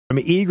I'm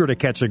eager to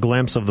catch a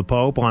glimpse of the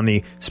Pope on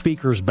the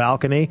speaker's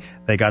balcony.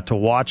 They got to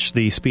watch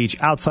the speech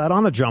outside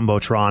on a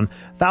Jumbotron.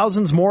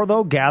 Thousands more,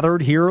 though,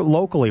 gathered here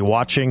locally,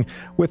 watching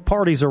with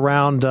parties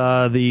around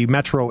the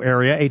metro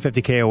area.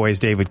 850 KOA's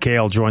David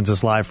Kale joins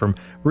us live from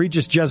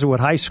Regis Jesuit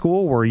High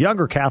School, where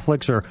younger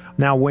Catholics are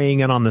now weighing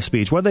in on the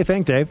speech. What do they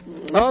think, Dave?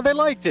 Oh, they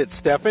liked it,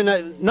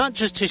 Stephen. Not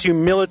just his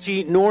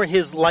humility, nor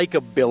his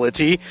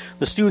likability.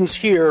 The students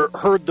here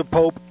heard the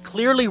Pope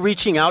clearly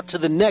reaching out to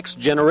the next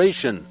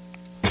generation.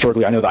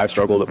 Historically, I know that I've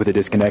struggled with a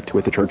disconnect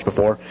with the church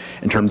before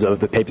in terms of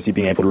the papacy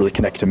being able to really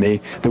connect to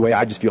me. The way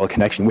I just feel a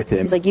connection with him.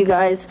 It's like, you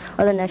guys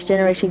are the next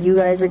generation. You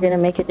guys are going to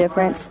make a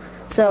difference.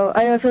 So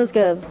I know it feels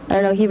good.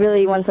 I know he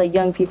really wants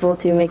young people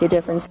to make a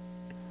difference.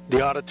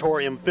 The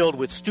auditorium filled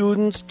with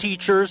students,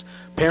 teachers,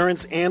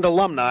 parents, and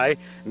alumni.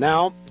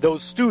 Now,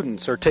 those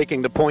students are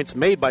taking the points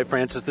made by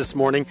Francis this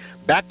morning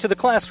back to the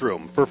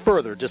classroom for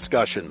further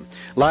discussion.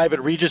 Live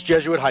at Regis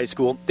Jesuit High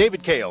School,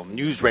 David Kale,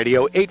 News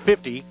Radio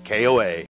 850 KOA.